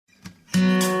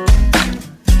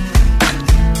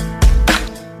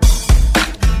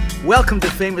Welcome to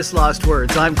Famous Lost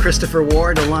Words. I'm Christopher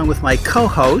Ward, along with my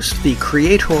co-host, the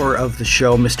creator of the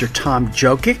show, Mr. Tom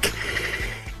Jokic.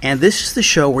 And this is the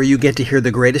show where you get to hear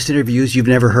the greatest interviews you've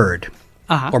never heard.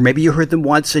 Or maybe you heard them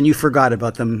once and you forgot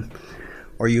about them,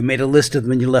 or you made a list of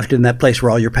them and you left it in that place where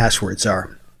all your passwords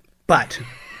are. But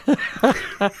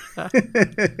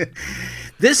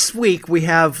this week we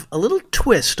have a little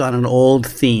twist on an old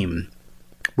theme.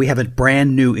 We have a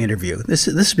brand new interview. This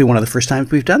will be one of the first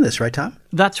times we've done this, right, Tom?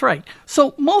 That's right.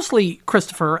 So mostly,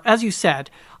 Christopher, as you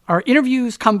said, our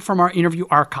interviews come from our interview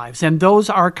archives, and those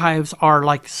archives are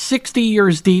like 60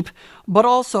 years deep, but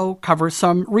also cover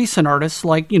some recent artists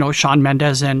like, Shawn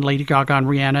Mendes and Lady Gaga and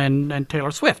Rihanna and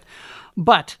Taylor Swift.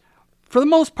 But for the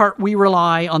most part, we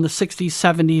rely on the 60s,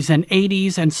 70s, and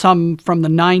 80s, and some from the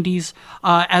 90s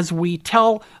as we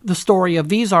tell the story of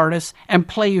these artists and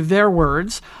play their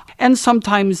words. And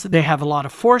sometimes they have a lot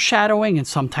of foreshadowing, and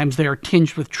sometimes they are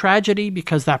tinged with tragedy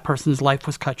because that person's life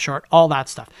was cut short, all that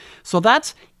stuff. So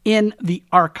that's in the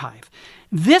archive.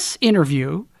 This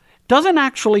interview doesn't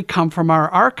actually come from our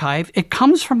archive. It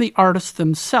comes from the artist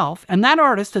themselves, and that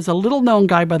artist is a little-known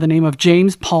guy by the name of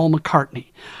James Paul McCartney.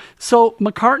 So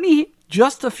McCartney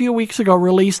just a few weeks ago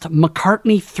released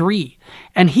McCartney 3,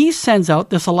 and he sends out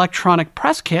this electronic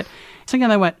press kit,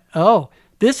 and I went, oh,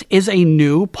 this is a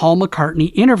new Paul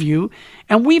McCartney interview,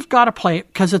 and we've got to play it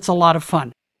because it's a lot of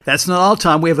fun. That's not all,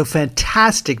 Tom. We have a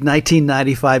fantastic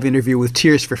 1995 interview with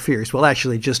Tears for Fears. Well,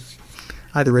 actually, just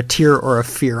either a tear or a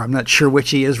fear. I'm not sure which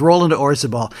he is. Roland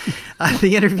Orzabal.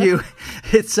 The interview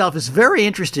itself is very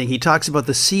interesting. He talks about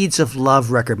the Seeds of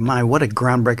Love record. My, what a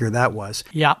groundbreaker that was.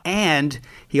 Yeah. And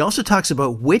he also talks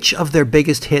about which of their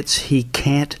biggest hits he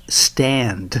can't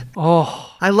stand.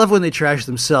 Oh. I love when they trash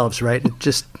themselves, right? It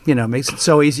just, makes it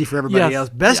so easy for everybody else.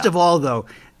 Best of all, though,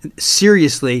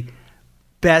 seriously,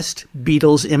 best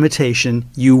Beatles imitation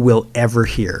you will ever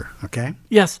hear, okay?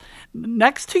 Yes.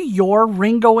 Next to your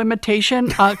Ringo imitation,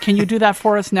 can you do that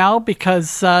for us now?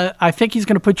 Because I think he's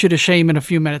going to put you to shame in a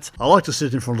few minutes. I like to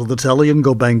sit in front of the telly and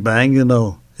go bang bang,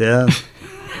 Yeah.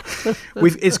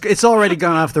 It's already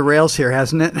gone off the rails here,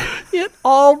 hasn't it? It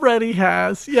already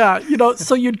has. Yeah.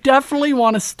 So you definitely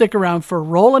want to stick around for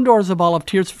Roland Orzabal of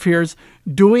Tears for Fears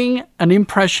doing an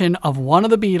impression of one of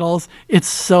the Beatles. It's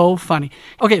so funny.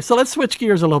 Okay, so let's switch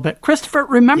gears a little bit. Christopher,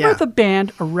 remember the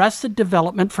band Arrested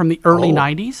Development from the early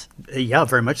 90s? Yeah,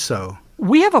 very much so.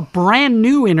 We have a brand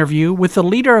new interview with the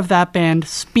leader of that band,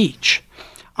 Speech.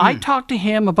 I talked to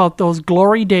him about those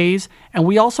glory days, and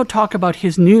we also talk about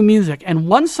his new music, and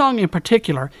one song in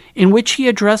particular in which he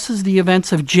addresses the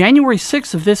events of January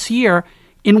 6th of this year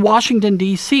in Washington,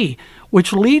 D.C.,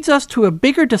 which leads us to a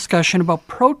bigger discussion about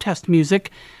protest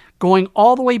music going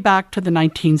all the way back to the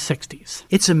 1960s.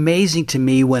 It's amazing to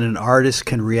me when an artist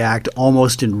can react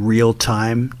almost in real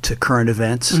time to current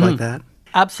events like that.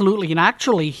 Absolutely. And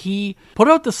actually, he put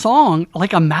out the song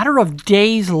like a matter of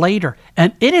days later.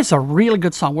 And it is a really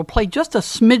good song. We'll play just a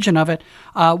smidgen of it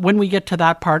when we get to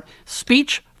that part.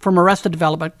 Speech from Arrested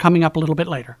Development coming up a little bit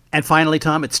later. And finally,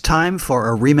 Tom, it's time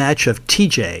for a rematch of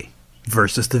TJ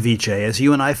versus the VJ as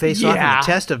you and I face off in a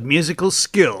test of musical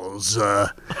skills.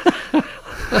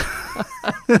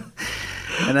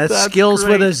 And that's skills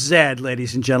great. With a Z,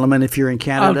 ladies and gentlemen, if you're in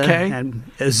Canada, and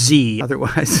a Z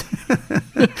otherwise.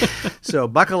 So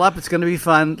buckle up. It's going to be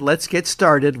fun. Let's get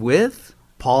started with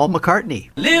Paul McCartney.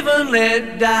 Live and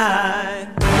let die.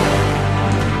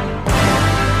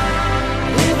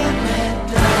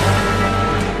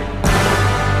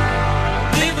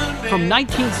 From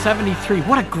 1973,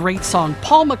 what a great song.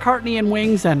 Paul McCartney and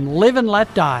Wings and Live and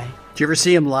Let Die. Did you ever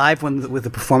see him live with the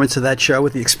performance of that show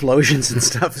with the explosions and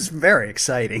stuff? It's very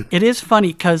exciting. It is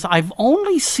funny because I've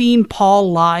only seen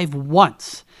Paul live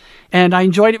once, and I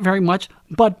enjoyed it very much.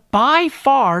 But by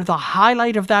far, the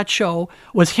highlight of that show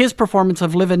was his performance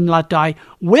of Live and Let Die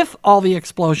with all the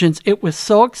explosions. It was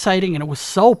so exciting, and it was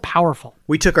so powerful.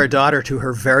 We took our daughter to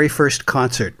her very first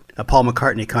concert, a Paul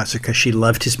McCartney concert, because she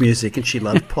loved his music and she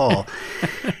loved Paul.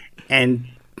 And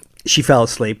she fell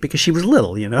asleep because she was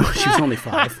little, She was only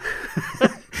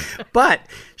 5. But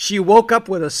she woke up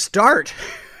with a start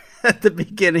at the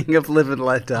beginning of Live and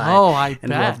Let Die. Oh, I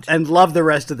bet. And loved the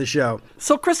rest of the show.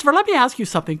 So, Christopher, let me ask you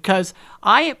something, because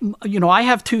I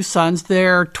have 2 sons.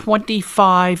 They're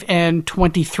 25 and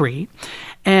 23,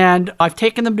 and I've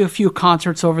taken them to a few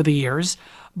concerts over the years.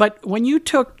 But when you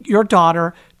took your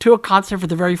daughter to a concert for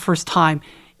the very first time,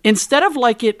 instead of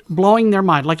like it blowing their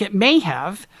mind, like it may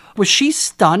have, was she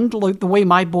stunned like the way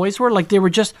my boys were? Like they were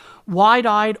just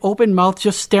wide-eyed, open-mouthed,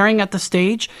 just staring at the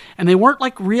stage, and they weren't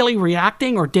like really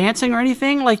reacting or dancing or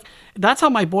anything? Like that's how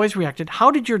my boys reacted. How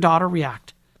did your daughter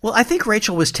react? Well, I think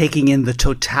Rachel was taking in the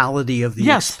totality of the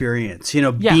Yes. experience.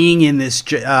 Being in this.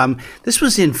 This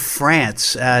was in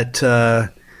France at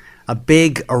a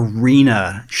big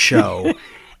arena show,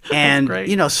 and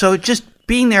great. so just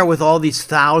being there with all these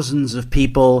thousands of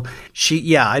people.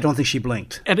 I don't think she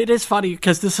blinked. And it is funny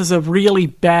because this is a really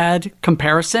bad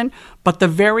comparison, but the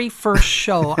very first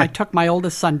show I took my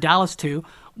oldest son Dallas to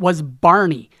was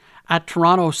Barney at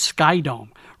Toronto Skydome,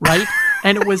 right?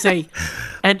 And it was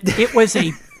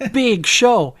a big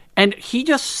show, and he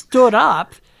just stood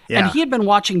up. Yeah. And he had been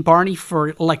watching Barney for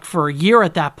a year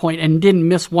at that point and didn't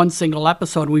miss one single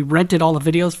episode. We rented all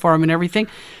the videos for him and everything.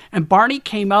 And Barney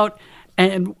came out,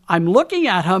 and I'm looking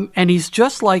at him, and he's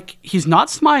just like, he's not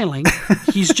smiling.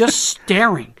 He's just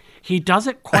staring. He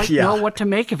doesn't quite know what to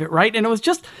make of it, right? And it was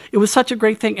such a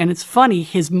great thing. And it's funny,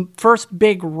 his first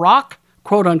big rock,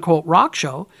 quote unquote, rock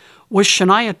show was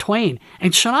Shania Twain.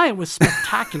 And Shania was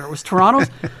spectacular. It was Toronto's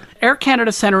Air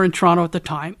Canada Centre in Toronto at the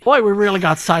time. Boy, we really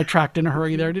got sidetracked in a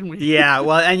hurry there, didn't we? Yeah,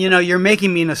 well, and you're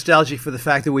making me nostalgic for the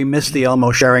fact that we missed the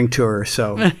Elmo sharing tour,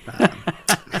 so...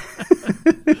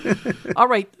 All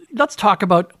right, let's talk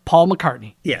about Paul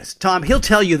McCartney. Yes, Tom, he'll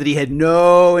tell you that he had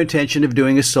no intention of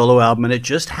doing a solo album, and it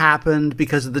just happened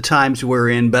because of the times we're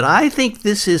in, but I think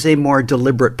this is a more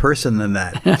deliberate person than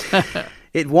that.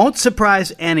 It won't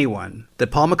surprise anyone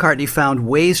that Paul McCartney found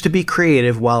ways to be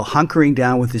creative while hunkering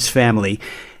down with his family,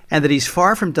 and that he's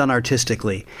far from done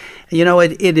artistically.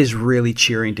 It is really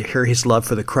cheering to hear his love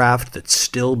for the craft that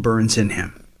still burns in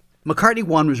him. McCartney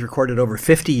 1 was recorded over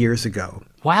 50 years ago.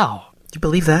 Wow. Do you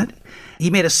believe that? He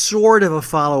made a sort of a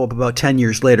follow-up about 10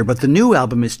 years later, but the new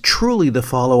album is truly the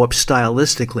follow-up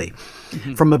stylistically.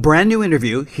 Mm-hmm. From a brand new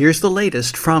interview, here's the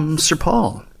latest from Sir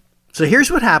Paul. So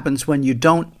here's what happens when you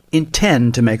don't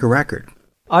intend to make a record.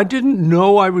 I didn't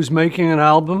know I was making an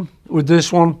album with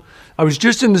this one. I was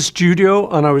just in the studio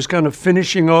and I was kind of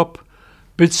finishing up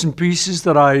bits and pieces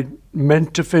that I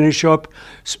meant to finish up.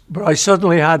 But I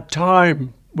suddenly had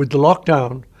time with the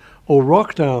lockdown, or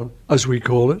rockdown as we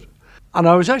call it. And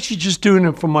I was actually just doing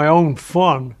it for my own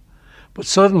fun. But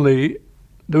suddenly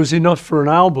there was enough for an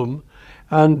album.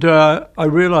 And I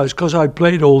realized, because I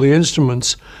played all the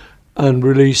instruments and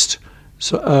released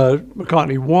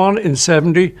McCartney 1 in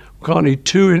 70, McCartney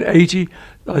 2 in 80,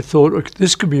 I thought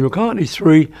this could be McCartney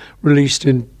 3 released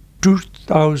in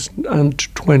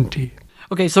 2020.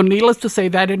 Okay, so needless to say,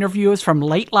 that interview is from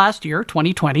late last year,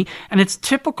 2020, and it's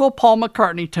typical Paul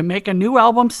McCartney to make a new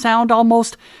album sound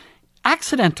almost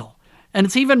accidental. And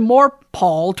it's even more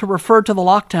Paul to refer to the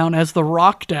lockdown as the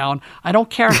rockdown. I don't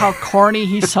care how corny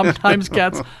he sometimes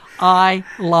gets. I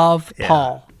love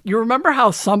Paul. You remember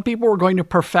how some people were going to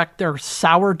perfect their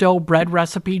sourdough bread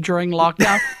recipe during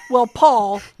lockdown? Well,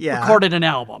 Paul recorded an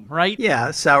album, right?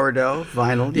 Yeah, sourdough,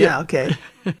 vinyl. Yeah, okay.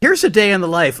 Here's a day in the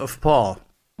life of Paul.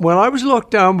 Well, I was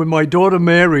locked down with my daughter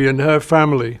Mary and her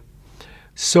family.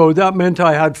 So that meant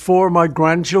I had 4 of my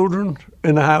grandchildren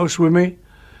in the house with me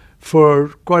for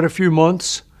quite a few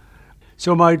months.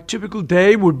 So my typical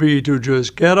day would be to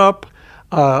just get up,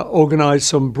 organize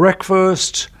some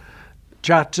breakfast,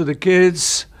 chat to the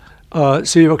kids,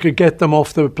 see if I could get them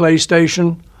off the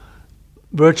PlayStation,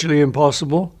 virtually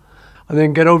impossible, and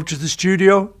then get over to the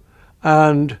studio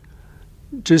and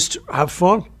just have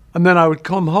fun. And then I would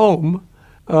come home,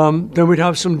 then we'd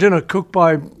have some dinner cooked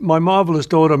by my marvelous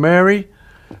daughter Mary,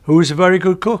 who is a very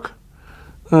good cook.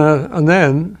 And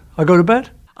then I go to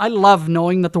bed. I love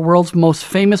knowing that the world's most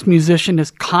famous musician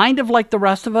is kind of like the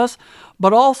rest of us,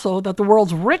 but also that the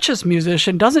world's richest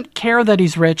musician doesn't care that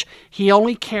he's rich. He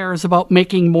only cares about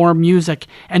making more music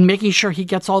and making sure he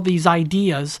gets all these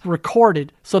ideas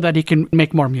recorded so that he can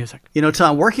make more music.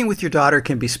 Tom, working with your daughter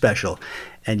can be special.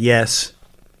 And yes,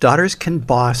 daughters can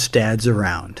boss dads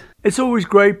around. It's always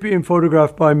great being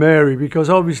photographed by Mary because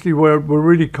obviously we're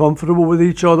really comfortable with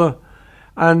each other.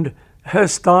 And her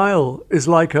style is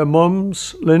like her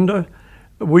mum's, Linda,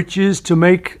 which is to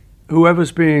make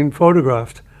whoever's being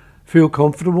photographed feel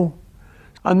comfortable.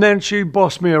 And then she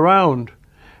bossed me around.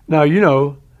 Now,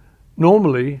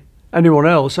 normally anyone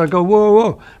else, I go, whoa,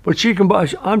 whoa. But she can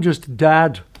boss, I'm just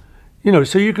dad.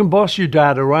 So you can boss your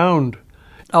dad around.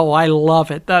 Oh, I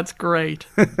love it. That's great.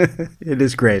 It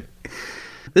is great.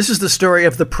 This is the story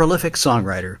of the prolific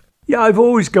songwriter. Yeah, I've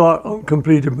always got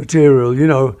uncompleted material,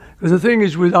 because the thing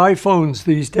is with iPhones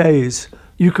these days,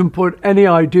 you can put any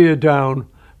idea down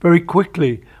very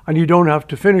quickly and you don't have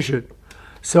to finish it.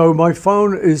 So my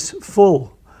phone is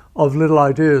full of little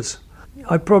ideas.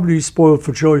 I'm probably spoiled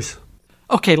for choice.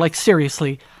 Okay,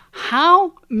 seriously,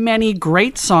 How many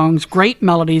great songs, great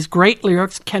melodies, great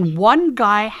lyrics can one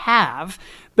guy have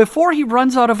before he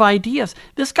runs out of ideas?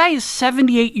 This guy is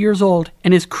 78 years old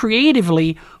and is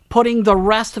creatively putting the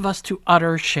rest of us to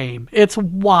utter shame. It's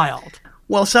wild.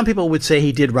 Well, some people would say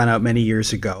he did run out many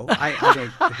years ago. I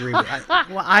don't agree with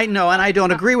I know, and I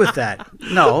don't agree with that.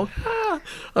 No.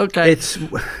 Okay.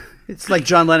 It's like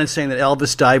John Lennon saying that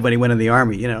Elvis died when he went in the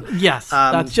army, Yes,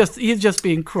 he's just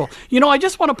being cruel. I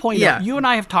just want to point out, you and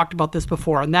I have talked about this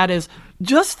before, and that is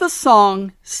just the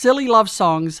song Silly Love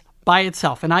Songs by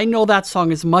itself. And I know that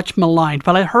song is much maligned,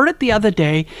 but I heard it the other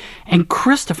day, and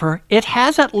Christopher, it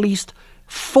has at least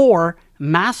 4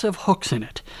 massive hooks in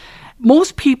it.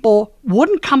 Most people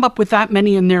wouldn't come up with that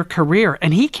many in their career,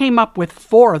 and he came up with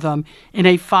 4 of them in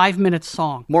a 5-minute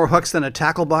song. More hooks than a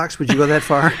tackle box? Would you go that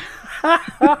far?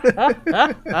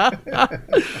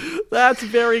 That's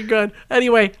very good.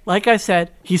 Anyway, like I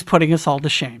said, he's putting us all to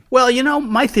shame. Well,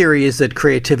 my theory is that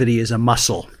creativity is a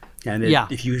muscle. And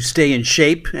if you stay in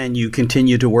shape and you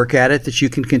continue to work at it, that you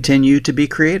can continue to be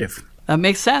creative. That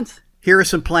makes sense. Here are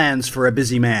some plans for a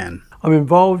busy man. I'm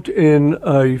involved in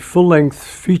a full-length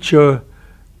feature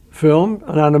film,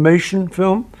 an animation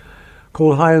film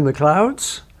called High in the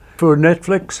Clouds for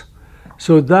Netflix.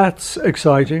 So that's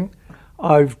exciting.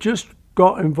 I've just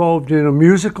got involved in a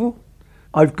musical.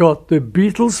 I've got the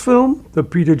Beatles film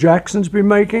that Peter Jackson's been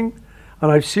making,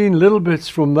 and I've seen little bits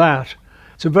from that.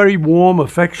 It's a very warm,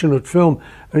 affectionate film,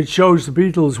 and it shows the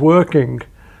Beatles working.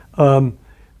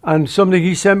 And something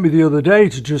he sent me the other day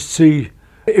to just see,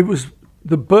 it was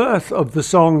the birth of the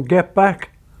song Get Back,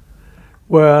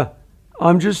 where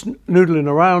I'm just noodling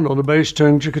around on the bass,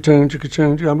 turn, chicka, turn, chicka,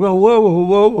 turn. I'm going, whoa, whoa,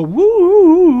 whoa, whoa,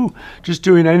 woo, just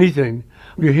doing anything.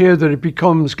 You hear that it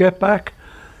becomes Get Back.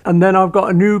 And then I've got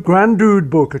a new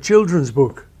Granddude book, a children's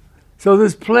book. So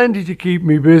there's plenty to keep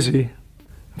me busy.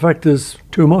 In fact, there's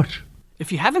too much.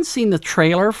 If you haven't seen the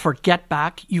trailer for Get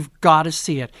Back, you've got to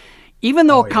see it. Even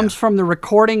though it comes from the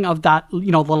recording of that, the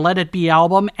Let It Be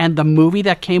album and the movie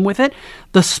that came with it,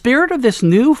 the spirit of this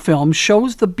new film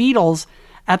shows the Beatles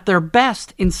at their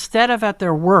best instead of at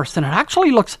their worst. And it actually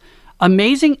looks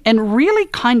amazing and really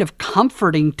kind of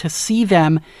comforting to see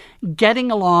them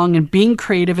getting along and being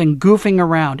creative and goofing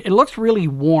around. It looks really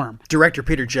warm. Director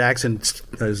Peter Jackson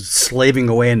is slaving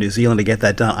away in New Zealand to get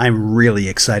that done. I'm really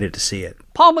excited to see it.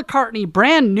 Paul McCartney,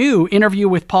 brand new interview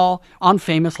with Paul on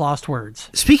Famous Lost Words.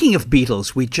 Speaking of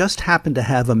Beatles, we just happened to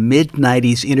have a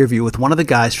mid-90s interview with one of the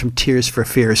guys from Tears for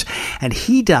Fears, and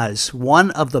he does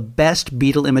one of the best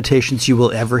Beatle imitations you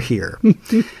will ever hear.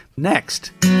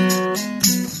 Next.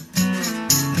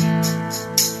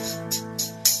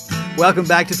 Welcome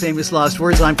back to Famous Lost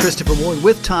Words. I'm Christopher Ward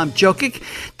with Tom Jokic.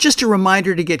 Just a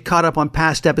reminder to get caught up on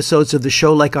past episodes of the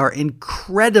show, like our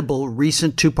incredible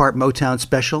recent 2-part Motown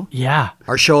special. Yeah.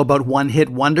 Our show about one-hit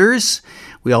wonders.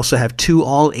 We also have 2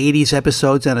 all-80s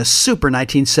episodes and a super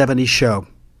 1970s show.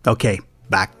 Okay,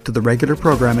 back to the regular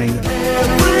programming.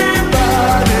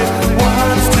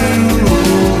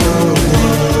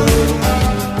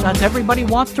 That's Everybody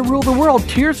Wants to Rule the World,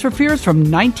 Tears for Fears from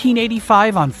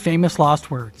 1985 on Famous Lost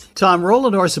Words. Tom,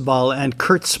 Roland Orzabal and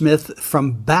Kurt Smith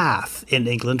from Bath in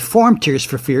England formed Tears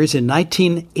for Fears in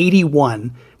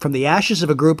 1981 from the ashes of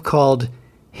a group called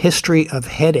History of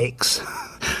Headaches.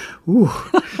 Ooh.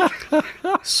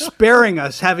 Sparing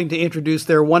us having to introduce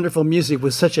their wonderful music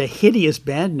with such a hideous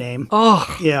band name.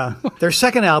 Oh. Yeah. Their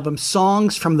second album,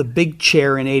 Songs from the Big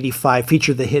Chair in 85,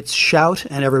 featured the hits Shout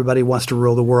and Everybody Wants to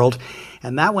Rule the World.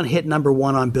 And that one hit number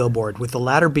 1 on Billboard, with the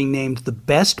latter being named the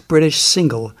best British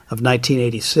single of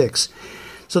 1986.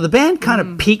 So the band kind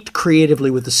of peaked creatively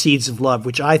with The Seeds of Love,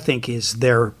 which I think is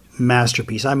their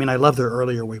masterpiece. I mean, I love their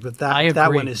earlier work, but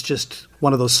that one is just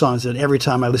one of those songs that every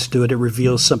time I listen to it, it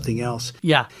reveals something else.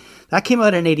 Yeah. That came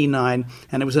out in 89,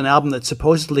 and it was an album that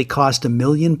supposedly cost £1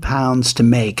 million to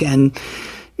make. And,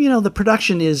 the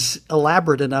production is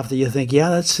elaborate enough that you think, yeah,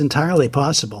 that's entirely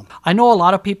possible. I know a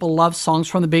lot of people love songs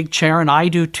from the Big Chair, and I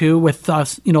do too, with,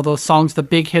 those songs, the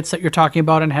big hits that you're talking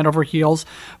about and Head Over Heels.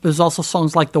 There's also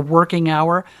songs like The Working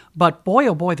Hour. But boy,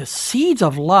 oh boy, The Seeds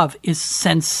of Love is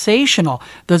sensational.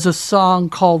 There's a song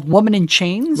called Woman in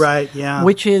Chains. Right, yeah.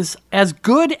 Which is as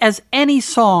good as any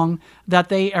song that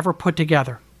they ever put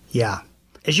together. Yeah.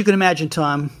 As you can imagine,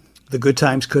 Tom, the good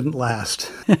times couldn't last.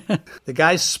 The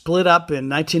guys split up in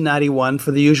 1991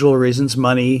 for the usual reasons: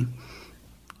 money,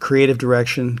 creative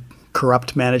direction,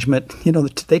 corrupt management.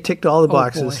 They ticked all the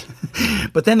boxes.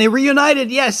 But then they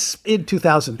reunited, yes, in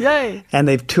 2000. Yay! And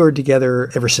they've toured together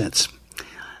ever since.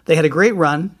 They had a great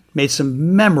run made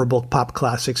some memorable pop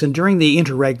classics, and during the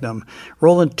interregnum,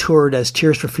 Roland toured as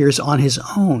Tears for Fears on his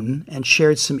own and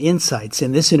shared some insights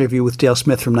in this interview with Dale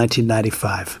Smith from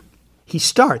 1995. He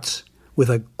starts with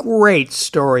a great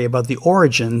story about the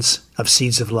origins of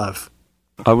Seeds of Love.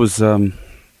 I was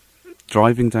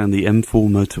driving down the M4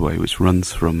 motorway, which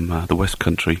runs from the West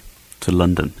Country to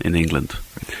London in England.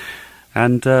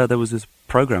 And there was this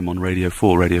program on Radio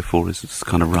 4. Radio 4 is this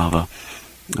kind of rather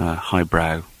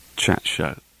highbrow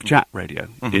chat radio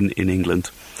in England.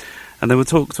 And they were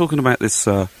talking about this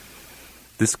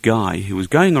guy who was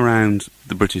going around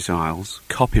the British Isles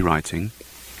copywriting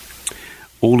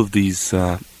all of these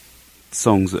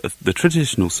songs, the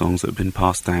traditional songs that have been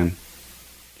passed down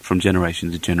from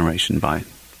generation to generation by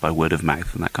word of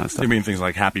mouth and that kind of stuff. You mean things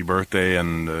like Happy Birthday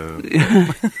and...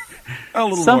 a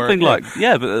little something more, like,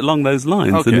 yeah, but along those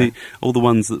lines. Okay. And all the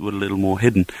ones that were a little more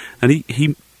hidden. And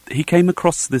he came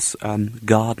across this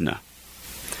gardener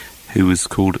who was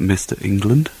called Mr.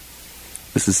 England.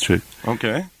 This is true.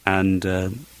 Okay. And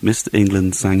Mr.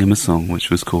 England sang him a song which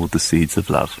was called The Seeds of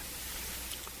Love.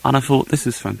 And I thought, this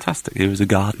is fantastic. Here is a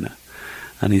gardener,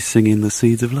 and he's singing The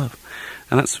Seeds of Love.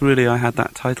 And that's really, I had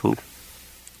that title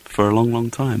for a long, long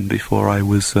time before I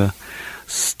was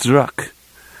struck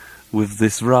with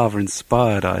this rather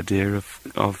inspired idea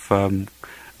of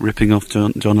ripping off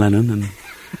John Lennon and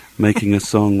making a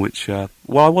song which,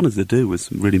 what I wanted to do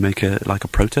was really make a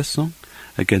protest song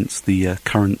against the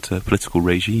current political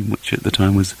regime, which at the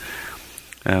time was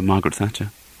Margaret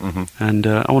Thatcher. Mm-hmm. And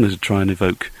I wanted to try and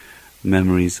evoke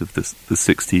memories of the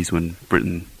 60s when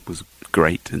Britain was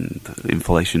great and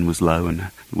inflation was low and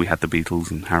we had the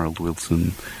Beatles and Harold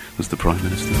Wilson was the Prime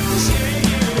Minister.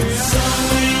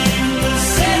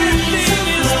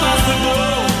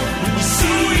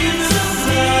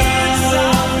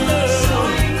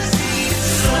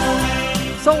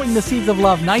 Sowing the Seeds of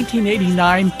Love,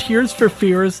 1989, Tears for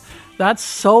Fears. That's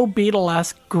so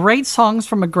Beatlesque. Great songs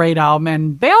from a great album.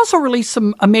 And they also released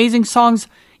some amazing songs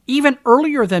even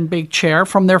earlier than Big Chair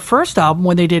from their first album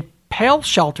when they did Pale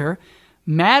Shelter,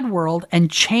 Mad World, and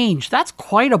Change. That's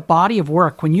quite a body of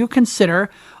work when you consider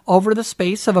over the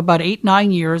space of about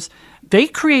 8-9 years, they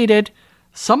created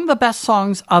some of the best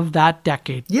songs of that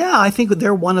decade. Yeah, I think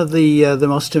they're one of the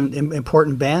most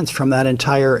important bands from that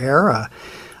entire era.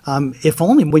 If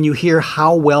only when you hear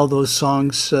how well those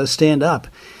songs stand up.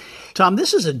 Tom,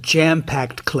 this is a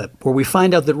jam-packed clip where we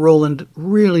find out that Roland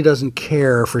really doesn't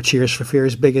care for Tears for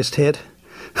Fears' biggest hit.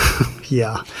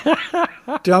 Yeah.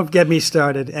 Don't get me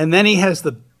started. And then he has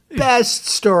the best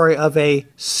story of a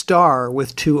star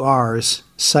with 2 R's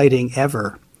sighting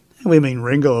ever. We mean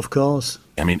Ringo, of course.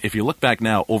 I mean, if you look back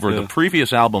now over the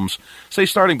previous albums, say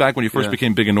starting back when you first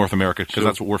became big in North America, because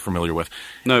that's what we're familiar with.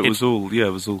 No, it was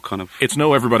all kind of... It's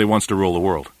no Everybody Wants to Rule the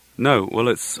World. No, well,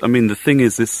 the thing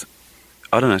is this,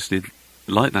 I don't actually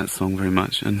like that song very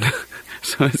much, and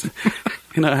so it's,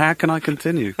 how can I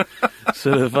continue?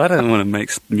 Sort of, I don't want to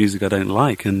make music I don't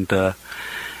like, and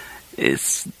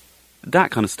it's that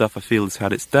kind of stuff I feel has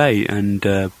had its day, and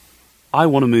I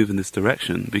want to move in this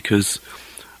direction because...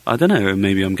 I don't know,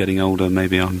 maybe I'm getting older,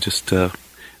 maybe I'm just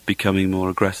becoming more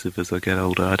aggressive as I get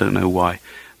older, I don't know why.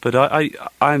 But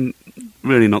I'm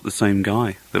really not the same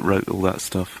guy that wrote all that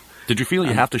stuff. Did you feel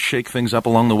you have to shake things up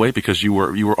along the way because you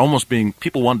were almost being,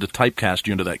 people wanted to typecast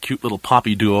you into that cute little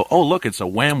poppy duo, oh look, it's a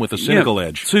Wham with a cynical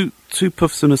edge. Two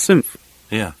puffs and a synth.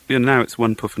 Yeah. Yeah, now it's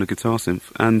one puff and a guitar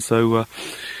synth. And so,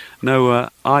 no,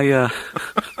 I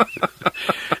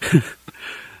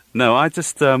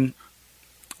just...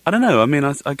 I don't know. I mean,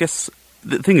 I guess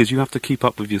the thing is you have to keep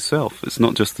up with yourself. It's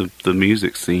not just the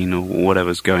music scene or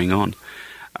whatever's going on.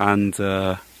 And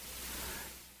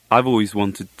I've always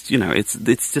wanted,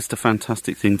 it's just a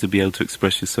fantastic thing to be able to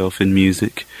express yourself in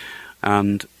music.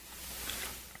 And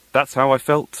that's how I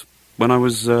felt when I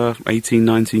was 18,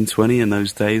 19, 20 in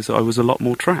those days. I was a lot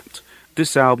more trapped.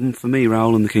 This album, for me,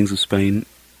 Raoul and the Kings of Spain,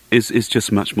 is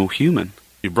just much more human.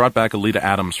 You brought back Alita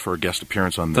Adams for a guest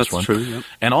appearance on this one. That's true, yep.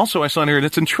 And also I saw in here, and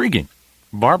it's intriguing,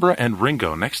 Barbara and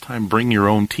Ringo, next time bring your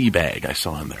own tea bag, I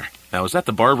saw in there. Now, is that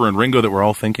the Barbara and Ringo that we're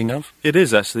all thinking of? It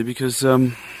is, actually, because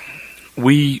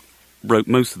we wrote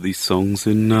most of these songs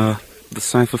in the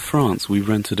south of France. We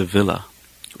rented a villa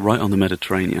right on the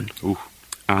Mediterranean. Ooh.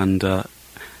 And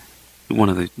one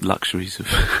of the luxuries of...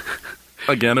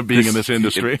 Again, of being in this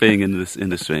industry. Being in this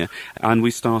industry, yeah. And we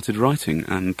started writing,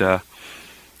 and...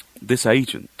 this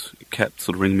agent kept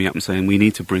sort of ringing me up and saying, we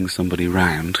need to bring somebody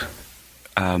round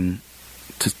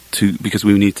because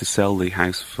we need to sell the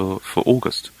house for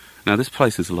August. Now, this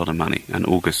place is a lot of money, and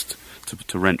August,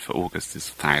 to rent for August is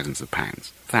thousands of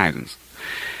pounds. Thousands.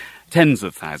 Tens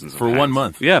of thousands of pounds. For 1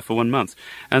 month? Yeah, for 1 month.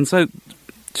 And so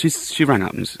she rang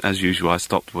up, and as usual, I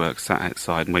stopped work, sat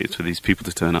outside, and waited for these people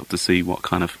to turn up to see what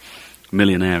kind of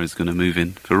millionaire is going to move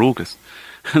in for August.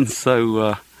 And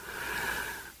so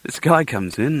this guy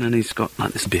comes in, and he's got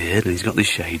like this beard, and he's got these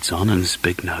shades on, and this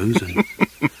big nose. And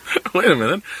Wait a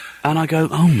minute. And I go,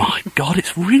 oh my God,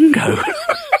 it's Ringo.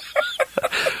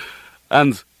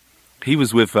 And he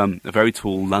was with a very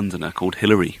tall Londoner called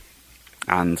Hillary.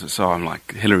 And so I'm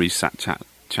like, Hillary sat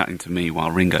chatting to me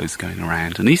while Ringo's going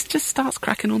around, and he just starts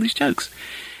cracking all these jokes.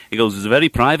 He goes, it's very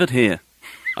private here.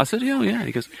 I said, oh yeah.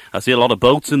 He goes, I see a lot of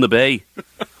boats in the bay.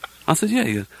 I said, yeah.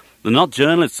 He goes, they're not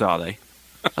journalists, are they?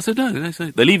 I said, no.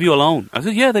 They leave you alone. I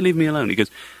said, yeah, they leave me alone. He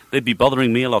goes, they'd be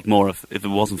bothering me a lot more if it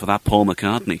wasn't for that Paul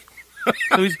McCartney.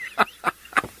 So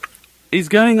he's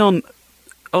going on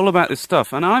all about this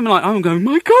stuff, and I'm going,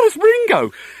 my God, it's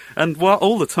Ringo! And while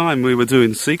all the time we were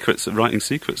doing writing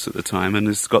secrets at the time, and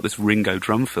he's got this Ringo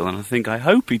drum fill, and I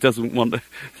hope he doesn't want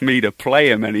me to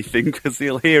play him anything, because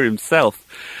he'll hear himself.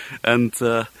 And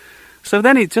so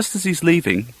then, just as he's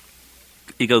leaving,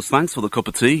 he goes, thanks for the cup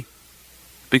of tea,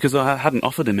 because I hadn't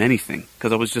offered him anything,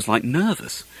 because I was just like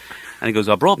nervous. And he goes,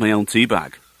 I brought my own tea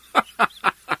bag.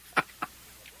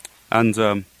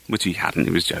 And which he hadn't,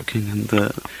 he was joking. And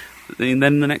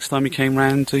then the next time he came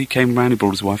round, he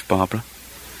brought his wife Barbara,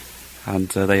 and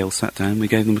they all sat down. We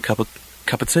gave them a cup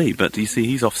of tea, but you see,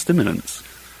 he's off stimulants,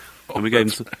 and we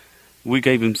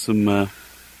gave him some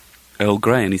Earl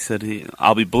Grey, and he said,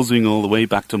 I'll be buzzing all the way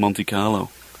back to Monte Carlo.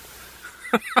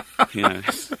 You know,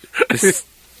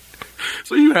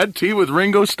 So you had tea with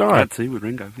Ringo Starr. I had tea with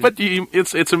Ringo. Yeah. But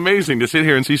it's amazing to sit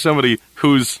here and see somebody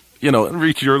who's,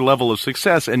 reached your level of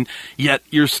success, and yet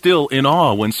you're still in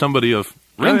awe when somebody of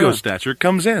Ringo's stature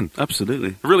comes in. Absolutely.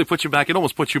 It really puts you back. It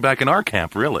almost puts you back in our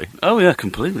camp, really. Oh, yeah,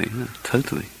 completely. Yeah,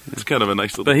 totally. Yeah. It's kind of a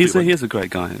nice little... But he's a great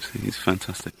guy. He's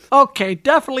fantastic. Okay,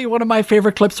 definitely one of my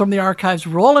favorite clips from the archives,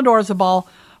 Roland Orzabal.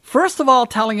 First of all,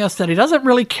 telling us that he doesn't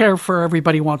really care for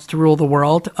Everybody Wants to Rule the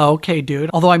World. Okay,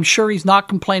 dude. Although I'm sure he's not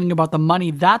complaining about the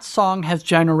money that song has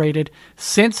generated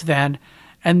since then.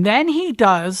 And then he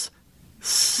does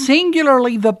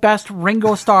singularly the best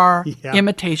Ringo Starr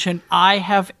imitation I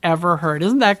have ever heard.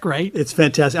 Isn't that great? It's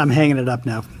fantastic. I'm hanging it up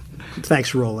now.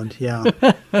 Thanks, Roland. Yeah.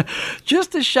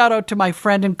 Just a shout out to my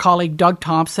friend and colleague Doug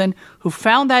Thompson, who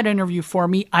found that interview for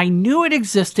me. I knew it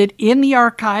existed in the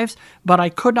archives, but I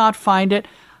could not find it.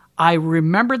 I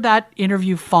remembered that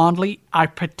interview fondly. I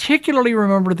particularly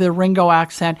remember the Ringo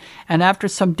accent, and after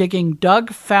some digging,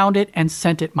 Doug found it and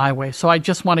sent it my way. So I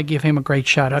just want to give him a great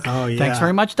shout out. Oh, yeah. Thanks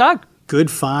very much, Doug.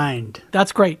 Good find.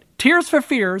 That's great. Tears for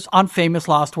Fears on Famous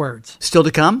Lost Words. Still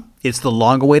to come, it's the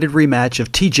long-awaited rematch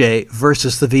of TJ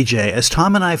versus the VJ as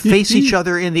Tom and I face each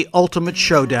other in the ultimate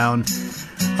showdown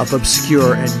of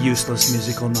obscure and useless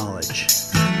musical knowledge.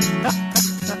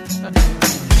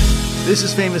 This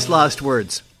is Famous Lost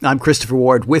Words. I'm Christopher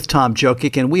Ward with Tom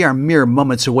Jokic, and we are mere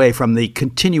moments away from the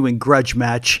continuing grudge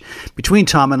match between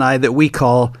Tom and I that we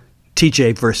call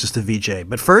TJ versus the VJ.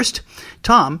 But first,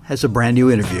 Tom has a brand new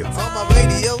interview. On my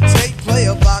radio tape, play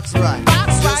a box right.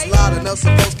 Just loud enough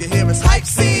so folks can hear us hype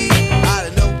scene. Out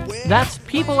of nowhere. That's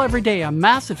People Every Day, a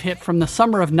massive hit from the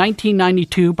summer of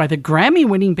 1992 by the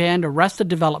Grammy-winning band Arrested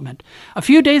Development. A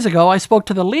few days ago, I spoke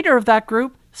to the leader of that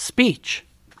group, Speech.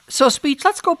 So, Speech,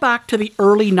 let's go back to the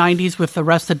early 90s with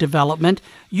Arrested Development.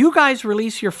 You guys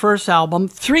released your first album,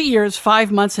 3 years,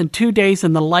 5 months, and 2 days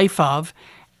in the life of,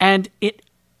 and it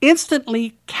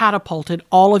instantly catapulted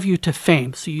all of you to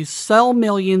fame. So you sell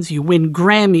millions, you win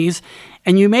Grammys,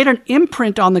 and you made an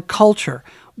imprint on the culture.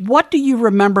 What do you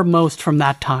remember most from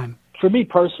that time? For me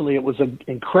personally, it was an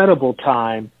incredible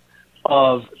time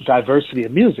of diversity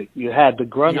of music. You had the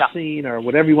grunge scene, or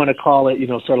whatever you want to call it,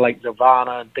 sort of like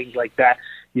Nirvana and things like that.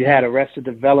 You had Arrested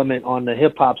Development on the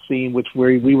hip-hop scene, which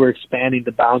we were expanding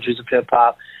the boundaries of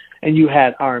hip-hop. And you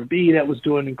had R&B that was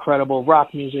doing incredible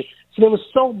rock music. So there was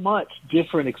so much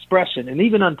different expression. And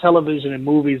even on television and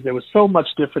movies, there was so much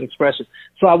different expression.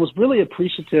 So I was really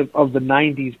appreciative of the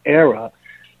 90s era,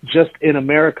 just in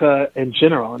America in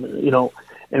general, and,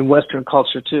 in Western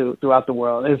culture too, throughout the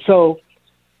world. And so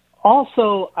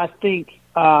also I think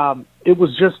it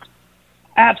was just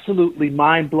absolutely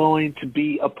mind-blowing to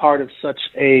be a part of such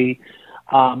a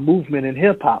movement in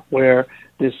hip-hop, where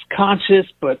this conscious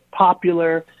but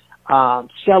popular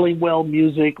selling well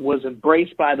music was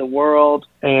embraced by the world,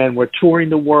 and we're touring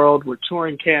the world. We're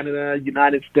touring Canada,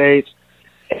 United States,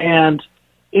 and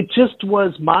it just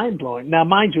was mind-blowing. Now,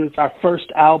 mind you, it's our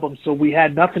first album, so we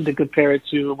had nothing to compare it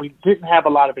to. We didn't have a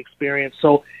lot of experience,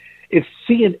 so it's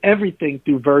seeing everything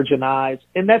through virgin eyes,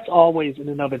 and that's always in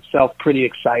and of itself pretty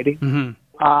exciting. Mm-hmm.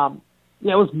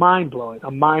 It was mind-blowing,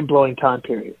 a mind-blowing time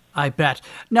period. I bet.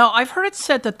 Now, I've heard it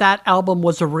said that that album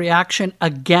was a reaction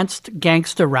against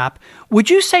gangsta rap. Would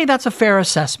you say that's a fair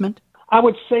assessment? I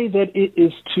would say that it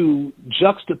is to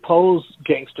juxtapose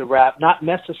gangster rap, not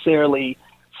necessarily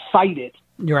fight it.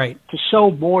 You're right. To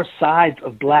show more sides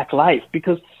of black life.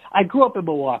 Because I grew up in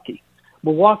Milwaukee.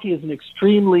 Milwaukee is an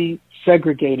extremely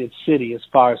segregated city as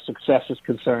far as success is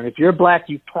concerned. If you're black,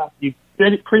 you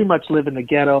pretty much live in the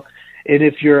ghetto. And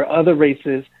if you're other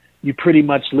races, you pretty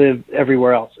much live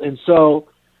everywhere else. And so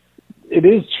it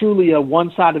is truly a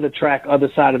one side of the track, other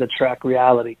side of the track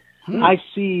reality. I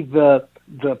see the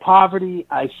poverty,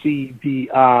 I see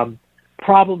the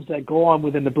problems that go on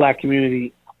within the black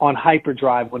community on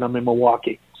hyperdrive when I'm in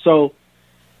Milwaukee. So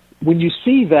when you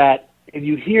see that and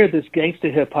you hear this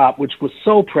gangsta hip hop, which was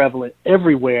so prevalent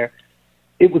everywhere,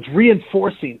 it was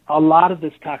reinforcing a lot of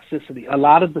this toxicity, a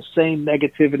lot of the same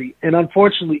negativity, and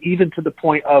unfortunately even to the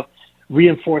point of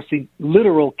reinforcing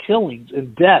literal killings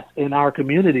and death in our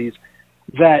communities,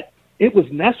 that it was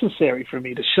necessary for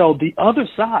me to show the other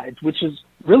sides, which is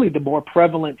really the more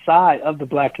prevalent side of the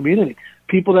black community.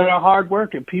 People that are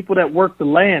hardworking, people that work the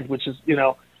land, which is, you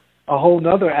know, a whole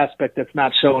nother aspect that's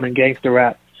not shown in gangster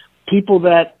rap. People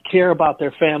that care about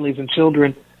their families and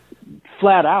children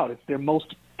flat out. It's their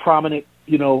most prominent,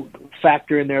 you know,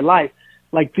 factor in their life.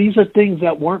 Like, these are things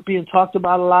that weren't being talked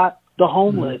about a lot. The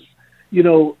homeless, you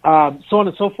know, so on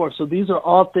and so forth. So these are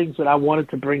all things that I wanted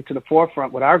to bring to the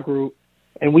forefront with our group.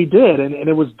 And we did, and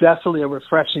it was definitely a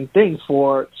refreshing thing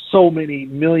for so many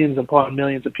millions upon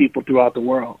millions of people throughout the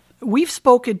world. We've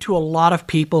spoken to a lot of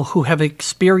people who have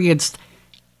experienced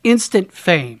instant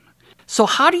fame. So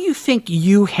how do you think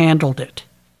you handled it?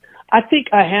 I think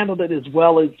I handled it as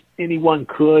well as anyone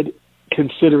could,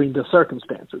 considering the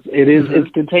circumstances. It is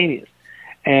instantaneous.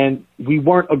 And we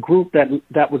weren't a group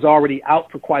that was already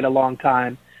out for quite a long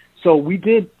time. So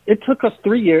it took us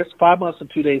 3 years, 5 months and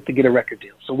 2 days to get a record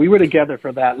deal. So we were together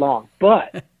for that long.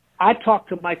 But I talked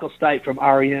to Michael Stipe from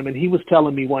REM, and he was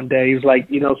telling me one day, he was like,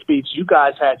 you know, Speech, you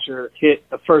guys had your hit,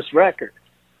 the first record.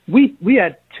 We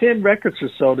had 10 records or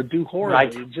so to do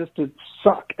horribly, just to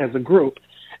suck as a group.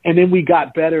 And then we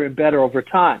got better and better over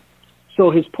time. So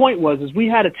his point was we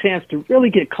had a chance to really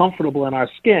get comfortable in our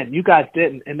skin. You guys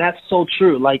didn't, and that's so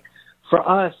true. Like, for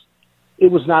us,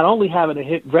 it was not only having a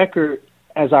hit record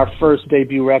as our first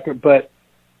debut record, but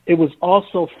it was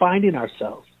also finding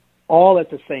ourselves all at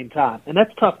the same time. And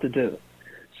that's tough to do.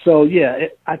 So, yeah,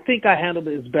 I think I handled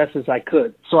it as best as I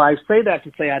could. So I say that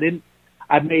to say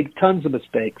I made tons of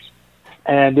mistakes.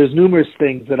 And there's numerous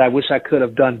things that I wish I could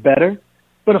have done better.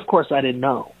 But, of course, I didn't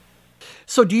know.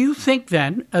 So do you think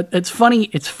then, it's funny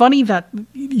that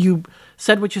you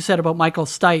said what you said about Michael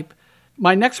Stipe.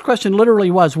 My next question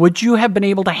literally was, would you have been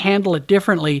able to handle it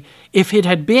differently if it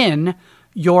had been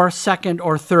your second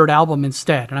or third album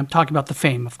instead? And I'm talking about The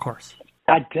Fame, of course.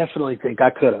 I definitely think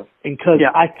I could have. Because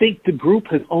I think the group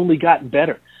has only gotten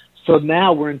better. So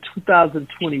now we're in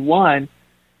 2021,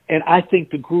 and I think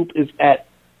the group is at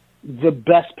the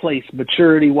best place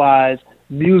maturity-wise.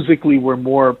 Musically, we're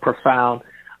more profound,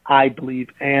 I believe.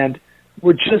 And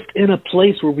we're just in a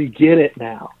place where we get it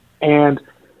now. And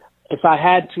if I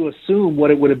had to assume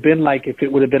what it would have been like if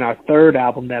it would have been our third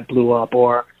album that blew up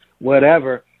or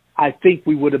whatever, I think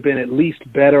we would have been at least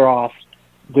better off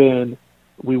than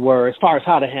we were, as far as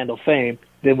how to handle fame,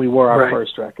 than we were our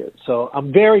first record. So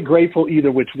I'm very grateful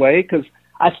either which way, because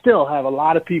I still have a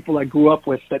lot of people I grew up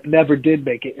with that never did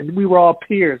make it, and we were all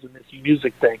peers in this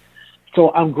music thing.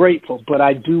 So I'm grateful, but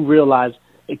I do realize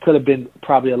it could have been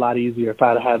probably a lot easier if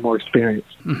I'd had more experience.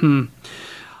 Mm-hmm.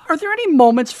 Are there any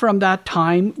moments from that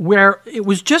time where it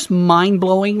was just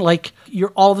mind-blowing, like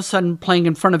you're all of a sudden playing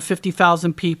in front of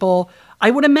 50,000 people?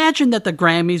 I would imagine that the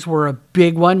Grammys were a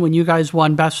big one when you guys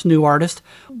won Best New Artist.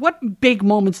 What big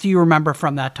moments do you remember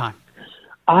from that time?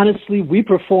 Honestly, we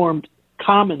performed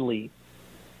commonly,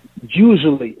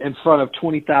 usually in front of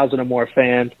 20,000 or more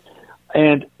fans.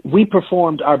 And we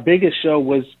performed, our biggest show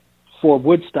was for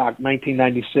Woodstock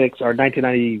 1996 or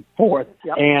 1994.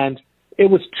 Yep. And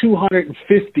it was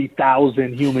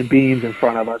 250,000 human beings in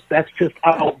front of us. That's just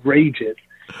outrageous.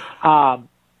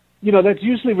 You know, that's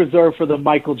usually reserved for the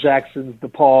Michael Jacksons, the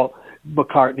Paul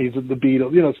McCartneys, and the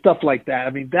Beatles, you know, stuff like that.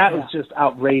 I mean, that was just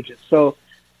outrageous. So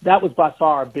that was by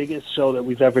far our biggest show that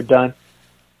we've ever done.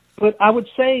 But I would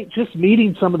say just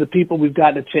meeting some of the people we've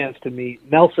gotten a chance to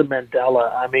meet, Nelson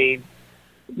Mandela, I mean,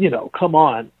 you know, come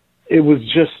on. It was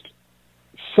just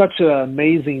such an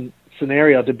amazing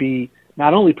scenario to be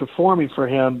not only performing for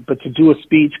him, but to do a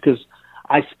speech, because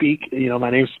I speak, you know, my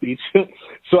name's Speech.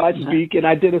 So I speak, and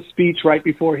I did a speech right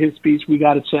before his speech. We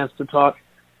got a chance to talk.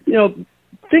 You know,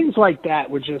 things like that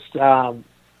were just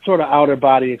sort of outer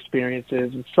body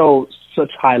experiences and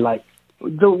such highlights.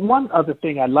 The one other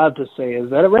thing I'd love to say is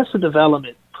that Arrested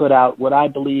Development put out what I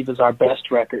believe is our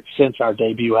best record since our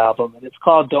debut album, and it's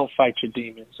called Don't Fight Your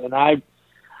Demons. And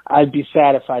I'd be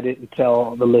sad if I didn't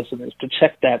tell the listeners to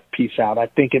check that piece out. I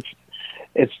think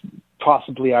it's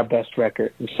possibly our best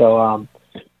record. And so,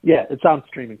 yeah, it's on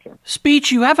streaming service.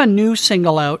 Speech, you have a new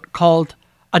single out called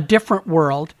A Different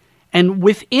World. And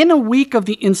within a week of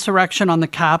the insurrection on the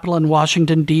Capitol in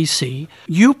Washington, D.C.,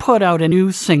 you put out a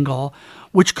new single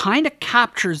which kind of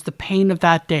captures the pain of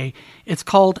that day. It's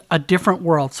called A Different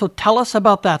World. So tell us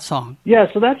about that song. Yeah,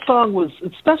 so that song was,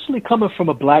 especially coming from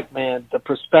a black man, the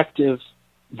perspective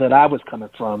that I was coming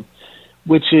from,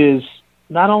 which is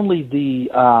not only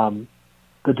the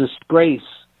disgrace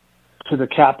to the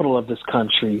capital of this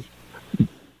country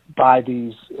by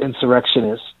these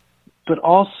insurrectionists, but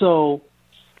also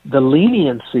the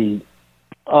leniency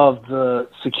of the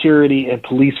security and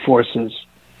police forces,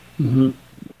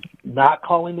 not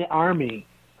calling the Army,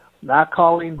 not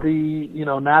calling the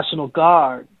National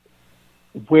Guard,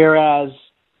 whereas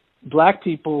black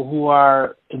people who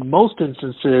are, in most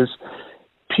instances,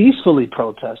 peacefully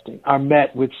protesting are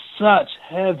met with such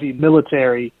heavy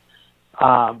military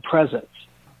presence.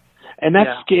 And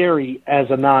that's scary as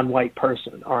a non-white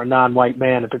person, or a non-white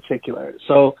man in particular.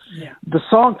 So the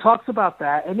song talks about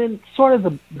that, and then sort of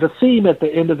the theme at the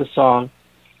end of the song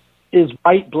is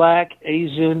white, black,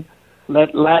 Asian,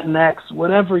 Latinx,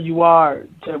 whatever you are,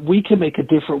 that we can make a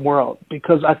different world.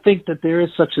 Because I think that there is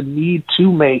such a need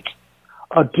to make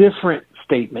a different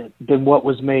statement than what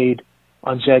was made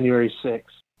on January 6th.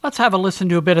 Let's have a listen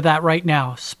to a bit of that right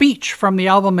now. Speech from the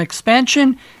album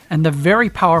Expansion and the very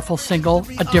powerful single,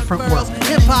 A Different World.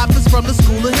 Hip-hop is from the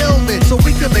school of Hillman, so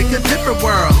we can make a different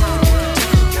world.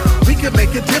 We can make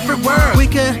a different world. We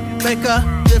can make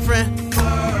a different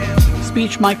world.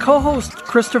 Speech, my co-host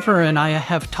Christopher and I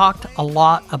have talked a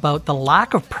lot about the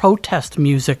lack of protest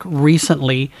music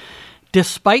recently,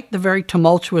 despite the very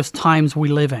tumultuous times we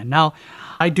live in. Now,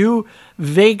 I do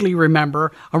vaguely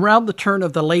remember around the turn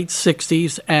of the late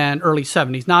 60s and early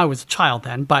 70s. Now, I was a child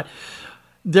then, but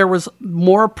there was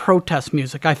more protest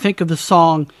music. I think of the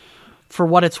song For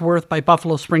What It's Worth by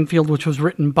Buffalo Springfield, which was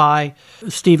written by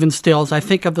Stephen Stills. I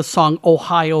think of the song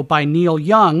Ohio by Neil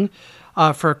Young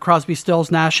for Crosby, Stills,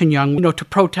 Nash & Young, to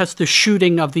protest the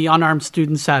shooting of the unarmed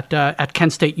students at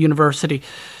Kent State University.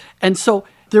 And so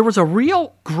there was a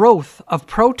real growth of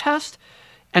protest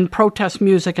and protest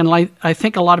music, and I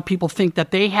think a lot of people think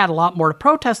that they had a lot more to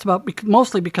protest about,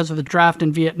 mostly because of the draft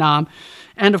in Vietnam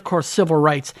and, of course, civil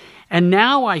rights. And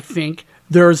now I think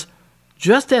there's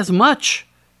just as much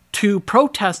to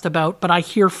protest about, but I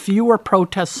hear fewer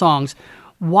protest songs.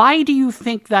 Why do you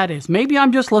think that is? Maybe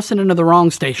I'm just listening to the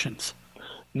wrong stations.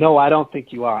 No, I don't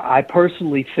think you are. I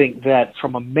personally think that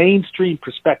from a mainstream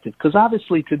perspective, because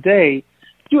obviously today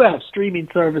you have streaming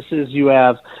services, you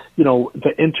have,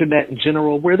 the internet in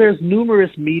general, where there's numerous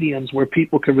mediums where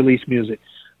people can release music.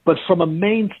 But from a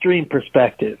mainstream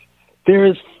perspective, there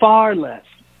is far less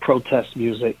protest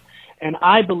music. And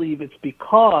I believe it's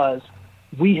because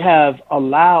we have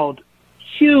allowed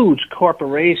huge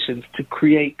corporations to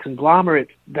create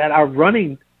conglomerates that are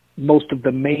running most of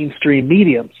the mainstream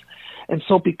mediums. And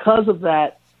so because of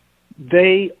that,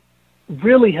 they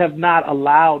really have not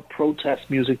allowed protest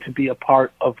music to be a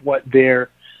part of what their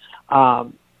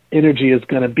energy is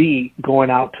going to be going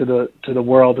out to the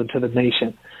world and to the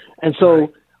nation. And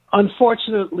so,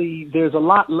 unfortunately, there's a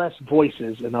lot less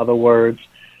voices, in other words,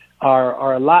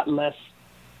 are a lot less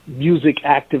music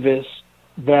activists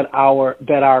that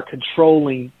are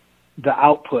controlling the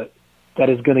output that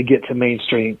is going to get to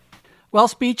mainstream. Well,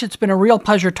 Speech, it's been a real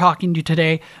pleasure talking to you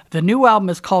today. The new album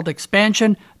is called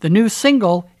Expansion. The new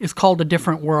single is called A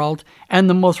Different World. And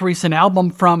the most recent album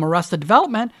from Arrested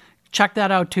Development, check that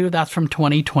out too. That's from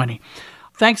 2020.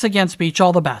 Thanks again, Speech.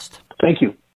 All the best. Thank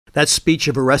you. That's Speech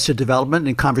of Arrested Development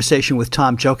in conversation with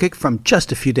Tom Jokic from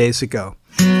just a few days ago.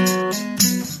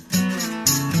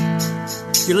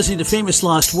 You're listening to Famous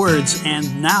Lost Words,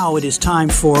 and now it is time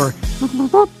for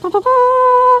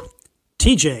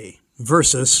TJ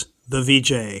versus the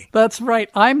VJ. That's right.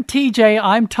 I'm TJ.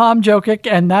 I'm Tom Jokic,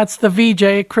 and that's the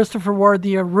VJ, Christopher Ward,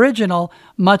 the original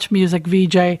Much Music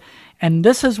VJ. And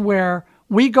this is where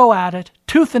we go at it,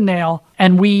 tooth and nail,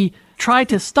 and we try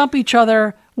to stump each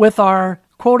other with our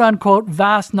quote-unquote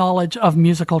vast knowledge of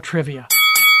musical trivia.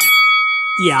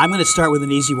 Yeah, I'm going to start with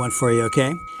an easy one for you,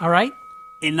 okay? All right.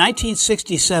 In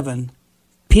 1967,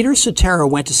 Peter Cetera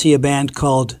went to see a band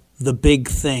called The Big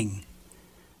Thing.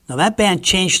 Now, that band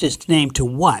changed its name to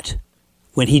what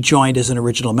when he joined as an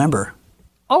original member?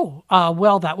 Oh,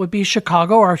 well, that would be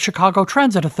Chicago or Chicago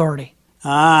Transit Authority.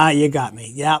 You got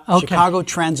me. Yeah, Okay. Chicago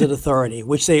Transit Authority,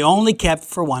 which they only kept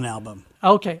for one album.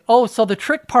 Okay. Oh, so the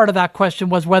trick part of that question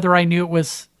was whether I knew it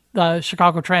was the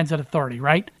Chicago Transit Authority,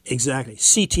 right? Exactly.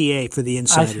 CTA for the I see,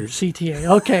 insiders.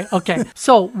 CTA. Okay.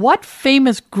 So what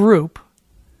famous group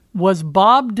was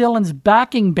Bob Dylan's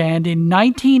backing band in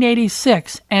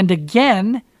 1986 and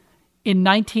again in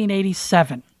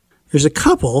 1987? There's a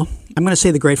couple. I'm going to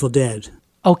say the Grateful Dead.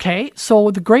 Okay, so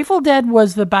the Grateful Dead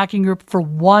was the backing group for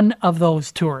one of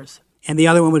those tours. And the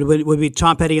other one would be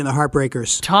Tom Petty and the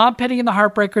Heartbreakers. Tom Petty and the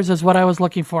Heartbreakers is what I was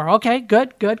looking for. Okay,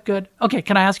 good. Okay,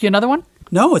 can I ask you another one?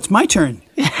 No, it's my turn.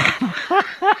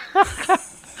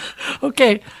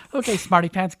 Okay, Smarty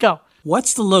Pants, go.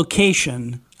 What's the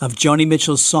location of Joni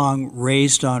Mitchell's song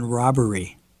Raised on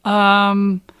Robbery?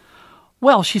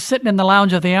 Well, she's sitting in the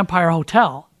lounge of the Empire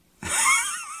Hotel.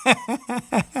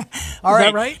 All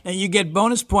that right? And you get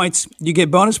bonus points. You get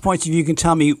bonus points if you can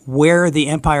tell me where the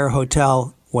Empire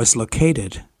Hotel was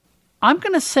located. I'm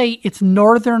going to say it's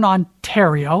Northern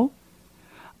Ontario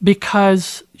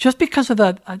because of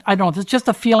the, I don't know, it's just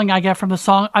a feeling I get from the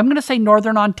song. I'm going to say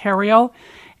Northern Ontario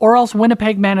or else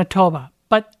Winnipeg, Manitoba.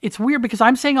 But it's weird because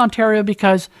I'm saying Ontario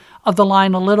because of the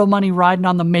line, a little money riding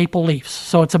on the Maple Leafs.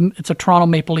 So it's a Toronto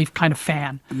Maple Leaf kind of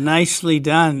fan. Nicely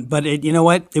done. But you know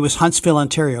what? It was Huntsville,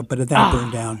 Ontario, but that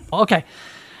burned down. Okay.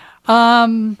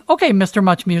 Okay, Mr.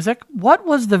 Much Music. What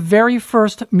was the very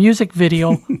first music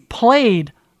video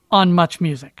played on Much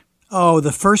Music? Oh,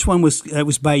 the first one was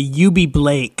by U.B.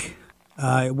 Blake.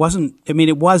 It wasn't. I mean,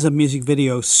 it was a music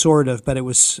video, sort of, but it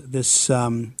was this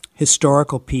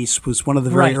historical piece. Was one of the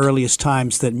very earliest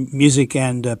times that music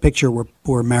and picture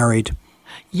were married.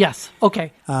 Yes.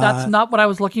 Okay. That's not what I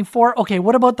was looking for. Okay.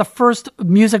 What about the first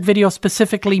music video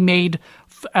specifically made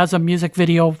as a music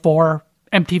video for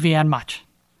MTV and Much?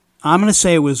 I'm going to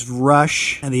say it was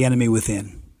Rush and The Enemy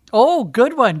Within. Oh,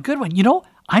 good one. Good one. You know,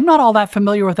 I'm not all that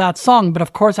familiar with that song, but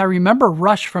of course I remember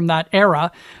Rush from that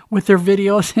era with their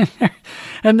videos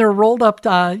and their rolled up,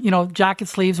 jacket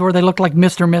sleeves where they look like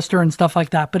Mr. and stuff like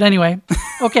that. But anyway,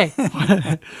 okay.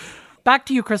 Back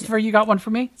to you, Christopher. You got one for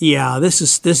me? Yeah, this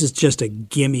is just a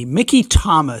gimme. Mickey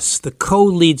Thomas, the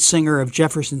co-lead singer of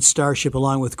Jefferson Starship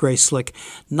along with Grace Slick,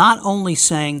 not only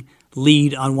sang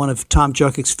lead on one of Tom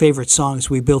Jokic's favorite songs,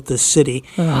 We Built This City,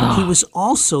 he was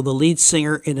also the lead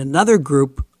singer in another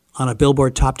group on a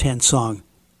Billboard Top 10 song.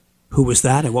 Who was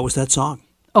that and what was that song?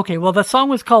 Okay, well, the song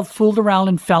was called Fooled Around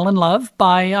and Fell in Love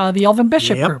by the Elvin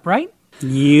Bishop Group, right?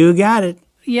 You got it.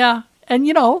 Yeah. And,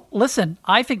 listen,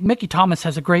 I think Mickey Thomas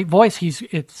has a great voice.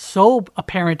 It's so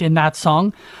apparent in that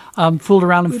song, Fooled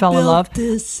Around and Fell in Love.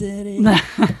 This city.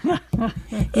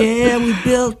 Yeah, we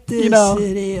built this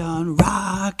city on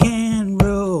rock and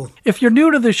roll. If you're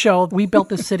new to the show, We Built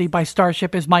This City by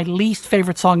Starship is my least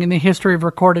favorite song in the history of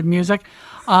recorded music.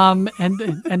 And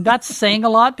that's saying a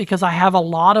lot because I have a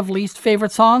lot of least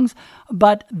favorite songs,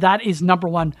 but that is number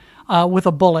one. With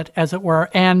a bullet, as it were.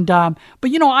 And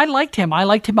but I liked him. I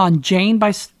liked him on Jane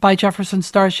by Jefferson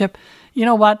Starship. You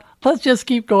know what? Let's just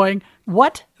keep going.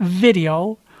 What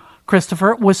video,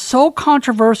 Christopher, was so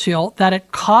controversial that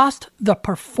it cost the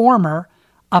performer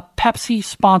a Pepsi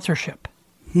sponsorship?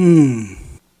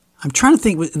 I'm trying to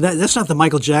think. That's not the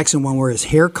Michael Jackson one where his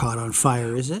hair caught on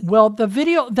fire, is it? Well, that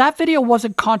video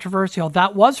wasn't controversial.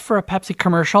 That was for a Pepsi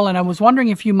commercial, and I was wondering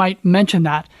if you might mention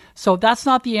that. So that's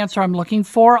not the answer I'm looking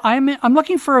for. I'm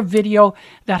looking for a video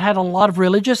that had a lot of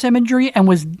religious imagery and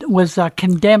was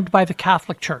condemned by the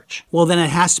Catholic Church. Well, then it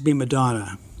has to be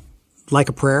Madonna. Like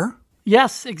a Prayer?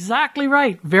 Yes, exactly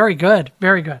right. Very good.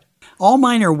 Very good. All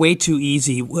mine are way too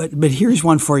easy, but here's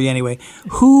one for you anyway.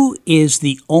 Who is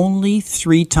the only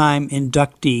 3-time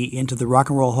inductee into the Rock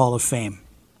and Roll Hall of Fame?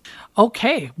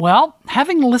 Okay, well,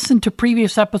 having listened to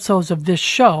previous episodes of this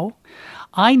show,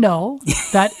 I know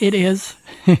that it is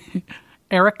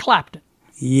Eric Clapton.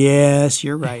 Yes,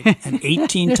 you're right. An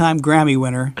 18-time Grammy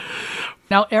winner.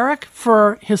 Now, Eric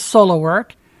for his solo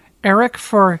work, Eric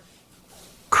for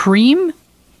Cream,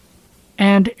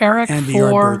 and Eric and the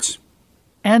for... Yardbirds.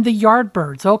 And the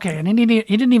Yardbirds. Okay, and he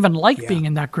didn't even like being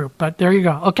in that group, but there you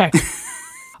go. Okay.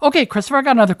 Okay, Christopher, I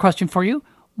got another question for you.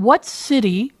 What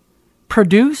city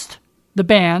produced the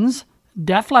bands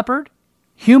Def Leppard,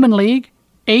 Human League,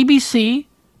 ABC,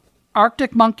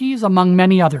 Arctic Monkeys, among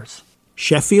many others?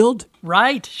 Sheffield?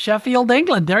 Right, Sheffield,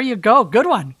 England. There you go. Good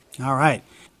one. All right.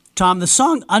 Tom, the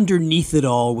song Underneath It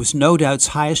All was No Doubt's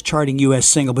highest charting U.S.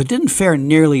 single, but didn't fare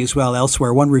nearly as well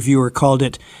elsewhere. One reviewer called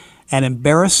it an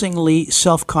embarrassingly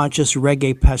self-conscious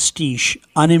reggae pastiche,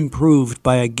 unimproved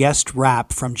by a guest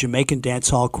rap from Jamaican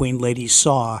dancehall queen Lady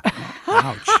Saw.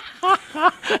 Ouch.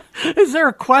 Is there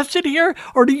a question here,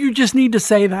 or do you just need to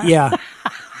say that? Yeah.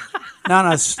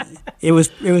 No. It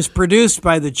was produced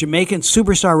by the Jamaican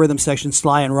superstar rhythm section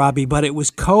Sly and Robbie, but it was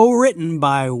co-written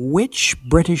by which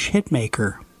British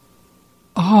hitmaker?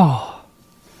 Oh.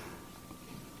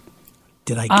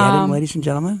 Did I get him, ladies and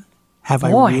gentlemen? Have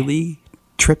I really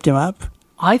tripped him up?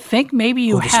 I think maybe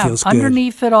you have.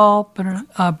 Underneath it all,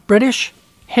 British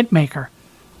hitmaker.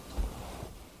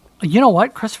 You know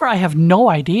what, Christopher? I have no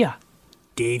idea.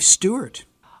 Dave Stewart.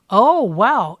 Oh,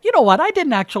 wow. You know what? I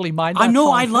didn't actually mind that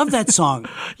song. I love that song.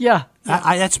 Yeah.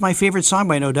 That's my favorite song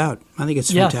by no doubt. I think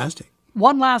it's fantastic.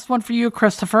 One last one for you,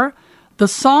 Christopher. The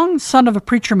song Son of a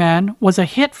Preacher Man was a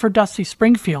hit for Dusty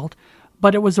Springfield,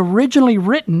 but it was originally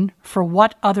written for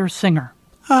what other singer?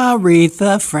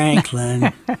 Aretha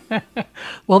Franklin.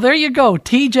 Well, there you go.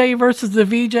 TJ versus the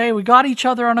VJ. We got each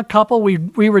other on a couple. We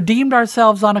redeemed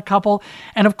ourselves on a couple.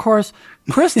 And, of course,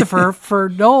 Christopher, for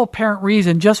no apparent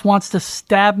reason, just wants to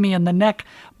stab me in the neck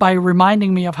by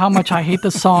reminding me of how much I hate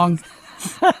the song.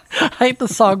 I hate the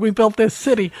song We Built This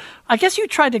City. I guess you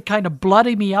tried to kind of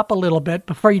bloody me up a little bit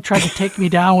before you tried to take me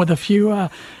down with a few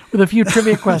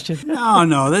trivia questions.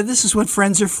 No, this is what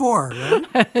friends are for,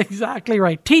 right? Exactly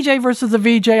right. TJ versus the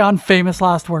VJ on Famous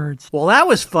Last Words. Well, that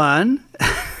was fun.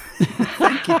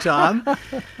 Thank you, Tom.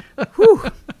 Whew.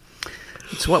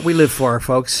 It's what we live for,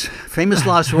 folks. Famous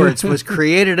Last Words was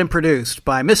created and produced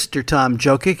by Mr. Tom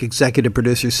Jokic, executive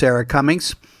producer Sarah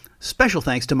Cummings. Special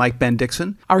thanks to Mike Ben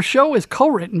Dixon. Our show is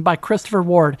co-written by Christopher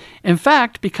Ward. In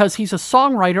fact, because he's a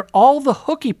songwriter, all the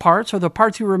hooky parts, or the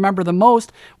parts you remember the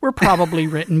most, were probably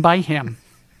written by him.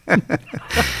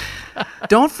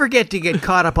 Don't forget to get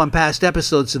caught up on past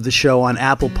episodes of the show on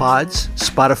Apple Pods,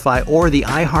 Spotify, or the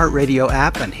iHeartRadio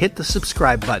app, and hit the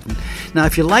subscribe button. Now,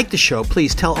 if you like the show,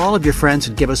 please tell all of your friends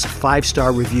and give us a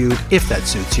 5-star review if that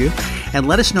suits you. And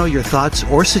let us know your thoughts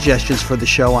or suggestions for the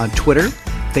show on Twitter,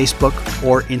 Facebook,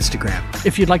 or Instagram.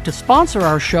 If you'd like to sponsor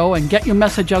our show and get your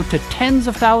message out to tens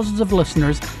of thousands of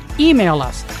listeners, email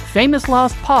us,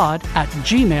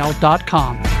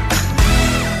 famouslostpod@gmail.com.